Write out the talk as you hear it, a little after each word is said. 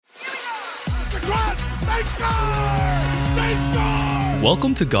It's a cross! They score! They score!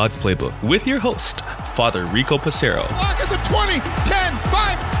 Welcome to God's Playbook with your host, Father Rico Passero. Lock is a 20, 10,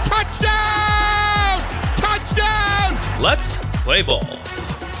 5, touchdown! Touchdown! Let's play ball.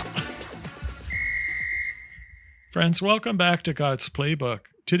 Friends, welcome back to God's Playbook.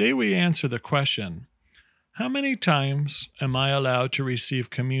 Today we answer the question, how many times am I allowed to receive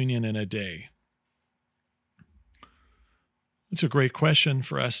communion in a day? It's a great question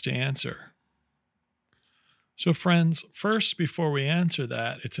for us to answer. So friends, first, before we answer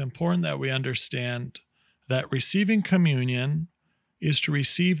that, it's important that we understand that receiving communion is to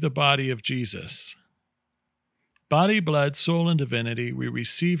receive the body of Jesus. Body, blood, soul, and divinity, we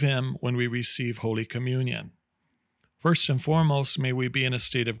receive him when we receive Holy Communion. First and foremost, may we be in a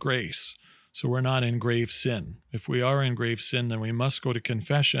state of grace, so we're not in grave sin. If we are in grave sin, then we must go to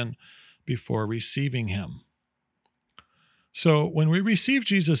confession before receiving him. So when we receive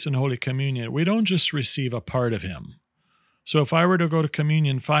Jesus in Holy Communion, we don't just receive a part of him. So if I were to go to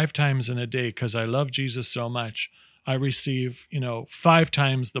communion 5 times in a day because I love Jesus so much, I receive, 5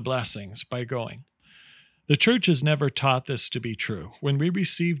 times the blessings by going. The church has never taught this to be true. When we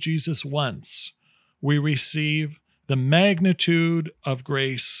receive Jesus once, we receive the magnitude of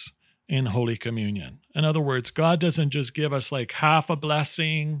grace in Holy Communion. In other words, God doesn't just give us like half a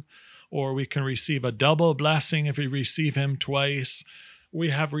blessing, or we can receive a double blessing if we receive him twice. We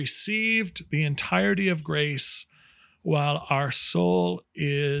have received the entirety of grace while our soul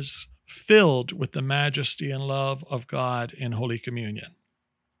is filled with the majesty and love of God in Holy Communion.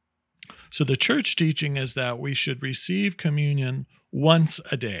 So the church teaching is that we should receive communion once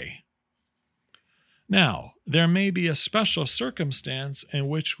a day. Now, there may be a special circumstance in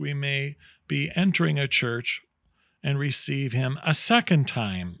which we may be entering a church and receive him a second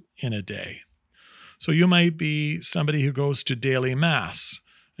time in a day. So you might be somebody who goes to daily mass,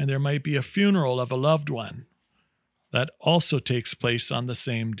 and there might be a funeral of a loved one that also takes place on the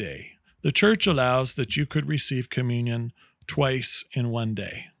same day. The church allows that you could receive communion twice in one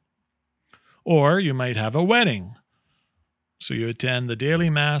day. Or you might have a wedding. So you attend the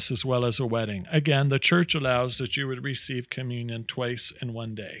daily mass as well as a wedding. Again, the church allows that you would receive communion twice in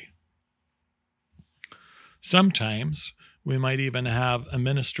one day. Sometimes we might even have a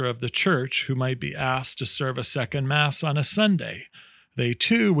minister of the church who might be asked to serve a second mass on a Sunday. They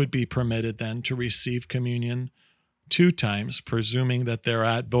too would be permitted then to receive communion 2 times, presuming that they're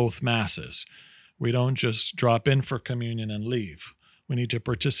at both masses. We don't just drop in for communion and leave. We need to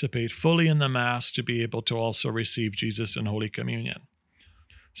participate fully in the Mass to be able to also receive Jesus in Holy Communion.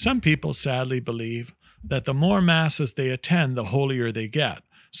 Some people sadly believe that the more Masses they attend, the holier they get.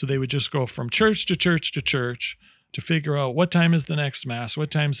 So they would just go from church to church to church to figure out what time is the next Mass,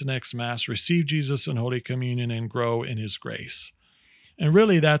 receive Jesus in Holy Communion, and grow in his grace. And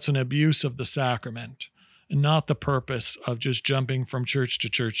really that's an abuse of the sacrament and not the purpose of just jumping from church to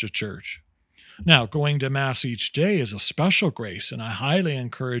church to church. Now, going to Mass each day is a special grace, and I highly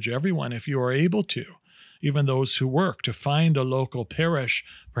encourage everyone, if you are able to, even those who work, to find a local parish,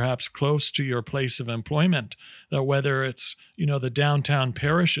 perhaps close to your place of employment, that whether it's, the downtown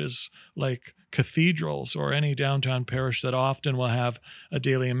parishes like cathedrals or any downtown parish that often will have a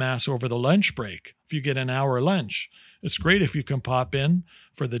daily Mass over the lunch break. If you get an hour lunch, it's great if you can pop in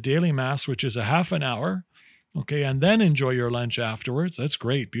for the daily Mass, which is a half an hour, okay, and then enjoy your lunch afterwards. That's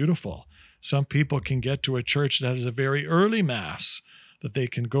great, beautiful. Some people can get to a church that has a very early Mass, that they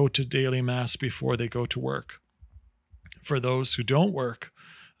can go to daily Mass before they go to work. For those who don't work,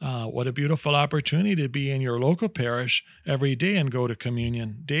 what a beautiful opportunity to be in your local parish every day and go to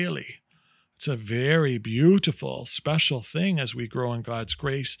communion daily. It's a very beautiful, special thing as we grow in God's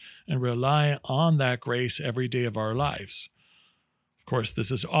grace and rely on that grace every day of our lives. Of course,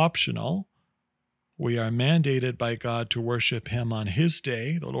 this is optional. We are mandated by God to worship him on his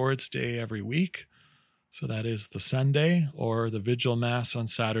day, the Lord's Day, every week. So that is the Sunday or the Vigil Mass on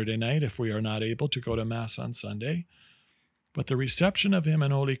Saturday night if we are not able to go to Mass on Sunday. But the reception of him in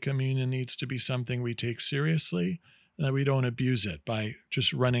Holy Communion needs to be something we take seriously and that we don't abuse it by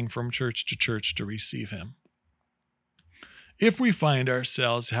just running from church to receive him. If we find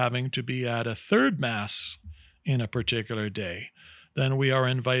ourselves having to be at a third Mass in a particular day, then we are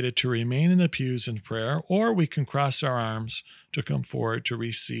invited to remain in the pews in prayer, or we can cross our arms to come forward to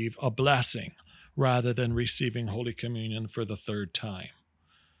receive a blessing rather than receiving Holy Communion for the third time.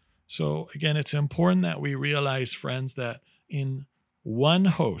 So again, it's important that we realize, friends, that in one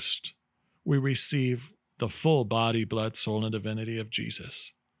host, we receive the full body, blood, soul, and divinity of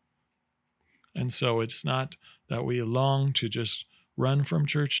Jesus. And so it's not that we long to just run from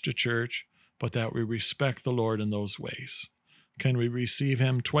church to church, but that we respect the Lord in those ways. Can we receive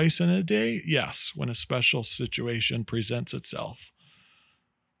him twice in a day? Yes, when a special situation presents itself.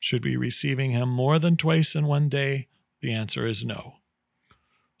 Should we be receiving him more than twice in one day? The answer is no.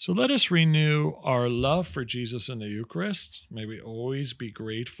 So let us renew our love for Jesus in the Eucharist. May we always be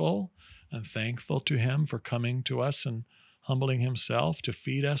grateful and thankful to him for coming to us and humbling himself to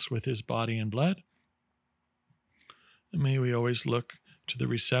feed us with his body and blood. And may we always look to the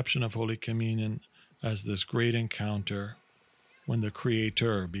reception of Holy Communion as this great encounter when the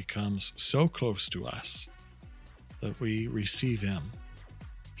Creator becomes so close to us that we receive him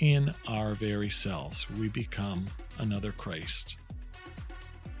in our very selves. We become another Christ.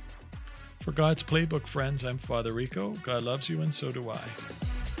 For God's Playbook, friends, I'm Father Rico. God loves you, and so do I.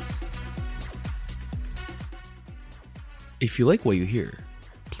 If you like what you hear,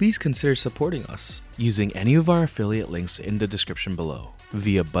 please consider supporting us using any of our affiliate links in the description below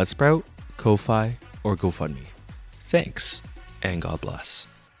via Buzzsprout, Ko-Fi, or GoFundMe. Thanks, and God bless.